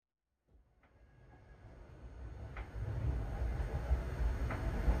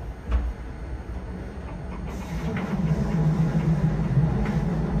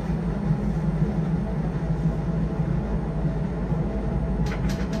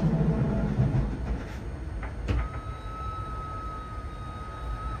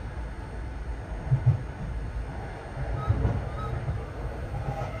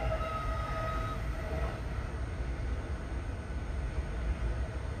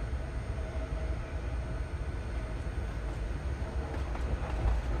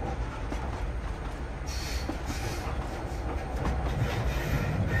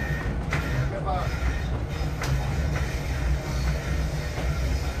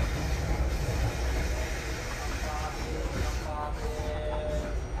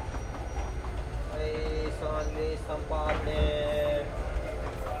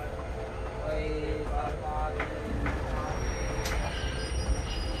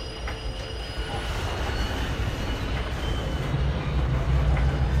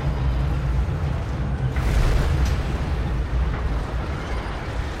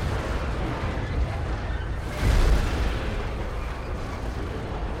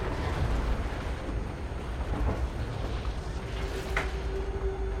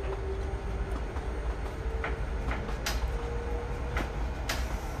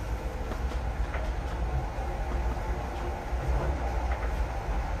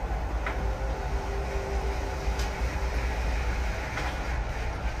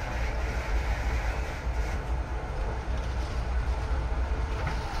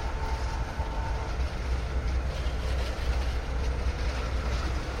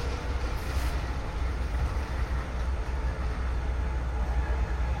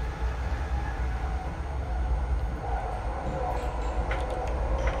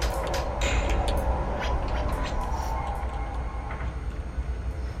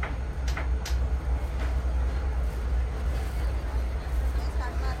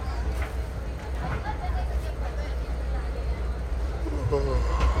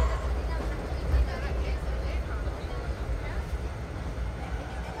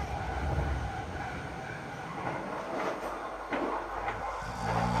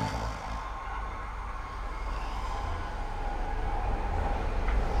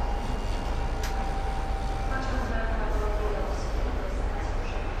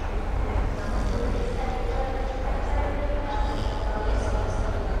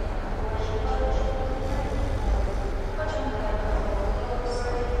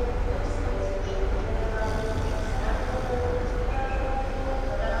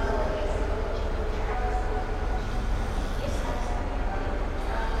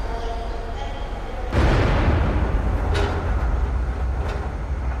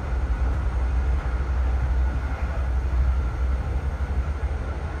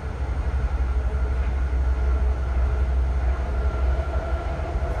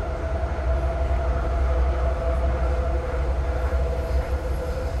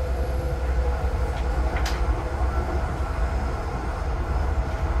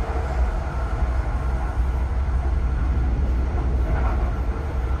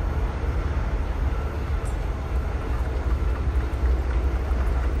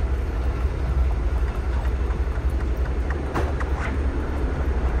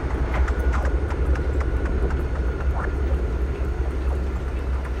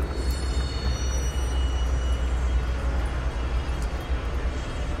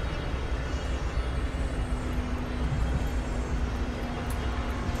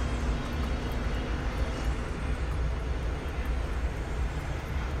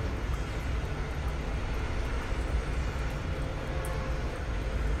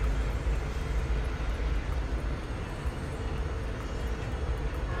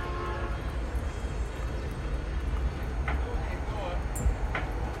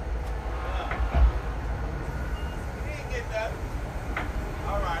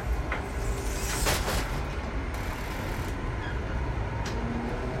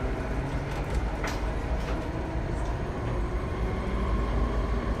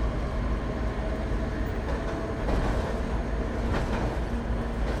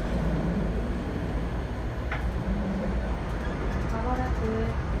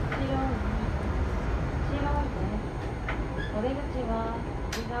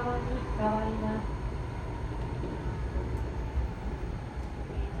側に変わります。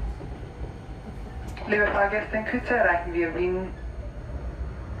Liebe Fahrgäste, in Kürze erreichen wir Wien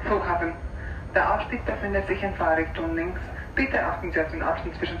Flughafen. Der Ausstieg befindet sich in Fahrrichtung links. Bitte achten Sie auf den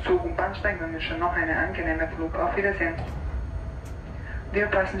Abstand zwischen Zug und Bahnsteig und wünschen noch eine angenehme Flug. Auf Wiedersehen. Dear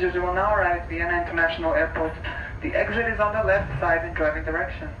passengers, you will now arrive at Vienna International Airport. The exit is on the left side in driving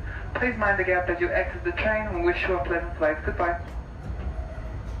direction. Please mind the gap as you exit the train. We wish you a pleasant flight. Goodbye.